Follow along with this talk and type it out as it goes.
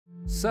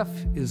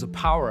Ceph is a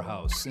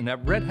powerhouse, and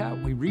at Red Hat,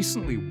 we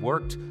recently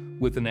worked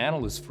with an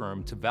analyst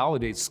firm to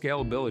validate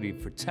scalability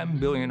for 10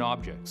 billion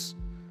objects.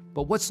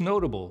 But what's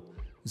notable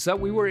is that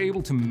we were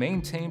able to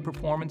maintain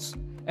performance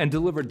and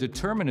deliver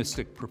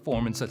deterministic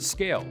performance at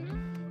scale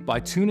by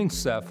tuning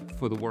Ceph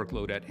for the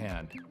workload at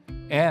hand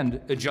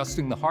and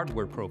adjusting the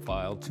hardware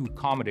profile to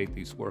accommodate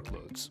these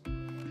workloads.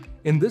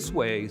 In this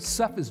way,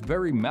 Ceph is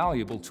very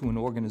malleable to an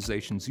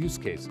organization's use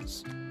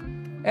cases.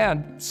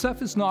 And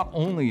Ceph is not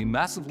only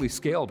massively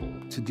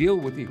scalable to deal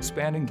with the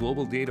expanding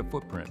global data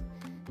footprint,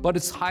 but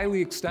it's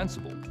highly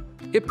extensible.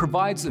 It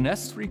provides an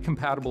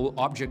S3-compatible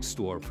object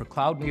store for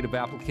cloud-native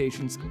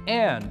applications,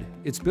 and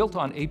it's built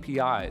on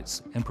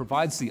APIs and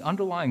provides the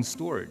underlying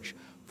storage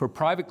for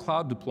private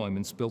cloud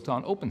deployments built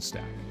on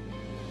OpenStack.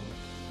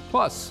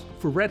 Plus,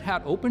 for Red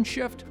Hat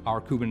OpenShift, our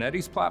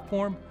Kubernetes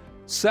platform,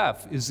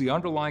 Ceph is the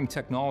underlying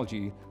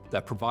technology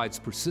that provides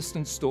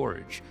persistent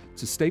storage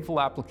to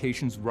stateful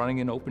applications running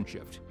in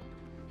OpenShift.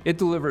 It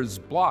delivers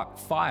block,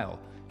 file,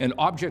 and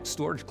object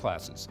storage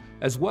classes,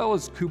 as well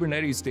as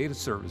Kubernetes data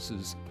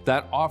services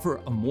that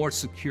offer a more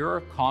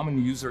secure,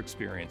 common user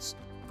experience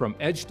from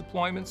edge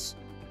deployments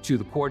to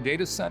the core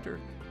data center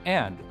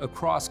and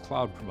across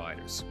cloud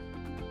providers.